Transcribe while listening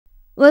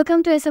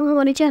Welcome to SM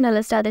Homani channel.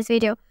 Let's start this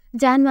video.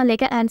 Zayn,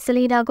 Malik and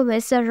Selena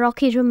Gomez a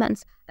rocky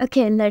romance.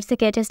 Okay, let's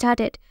get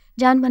started.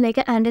 Zayn,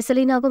 Malik and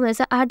Selena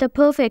Gomez are the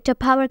perfect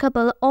power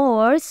couple,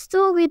 or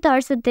so with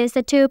us this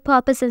two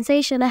pop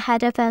sensation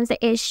had a fans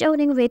is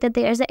showing with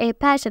there's a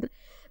passion.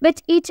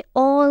 But it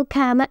all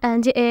came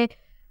and a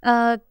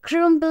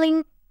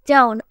crumbling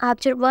down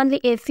after only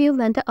a few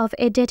months of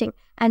dating.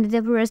 And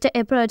the worst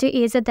approach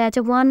is that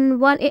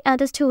one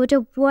understood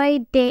why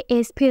they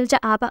spilled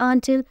up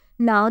until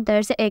now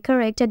there's a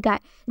correct guy.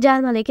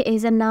 Zayn Malik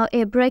is now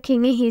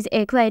breaking his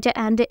quiet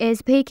and is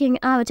speaking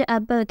out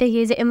about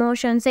his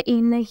emotions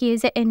in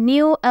his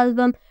new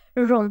album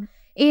Room.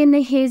 In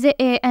his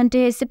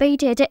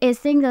anticipated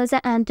singles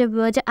and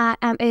what I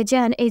Am a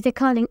Zayn is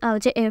calling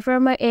out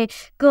from a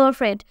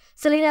girlfriend.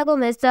 Selena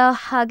Gomez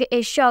hug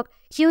a shock,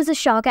 huge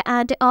shock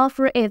and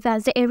offer a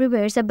fans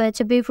everywhere. But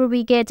before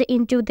we get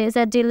into this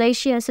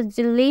delicious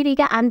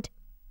lyric, and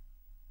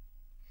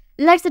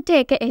let's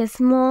take a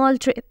small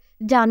trip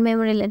down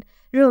memory lane.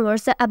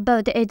 Rumors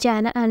about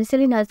Zayn and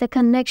Selena's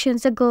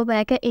connections go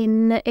back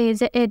in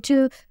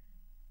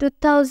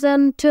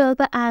 2012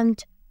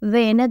 and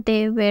when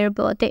they were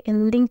both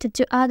linked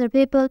to other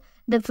people.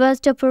 The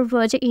first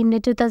proposed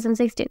in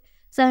 2016.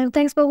 So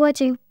thanks for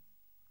watching.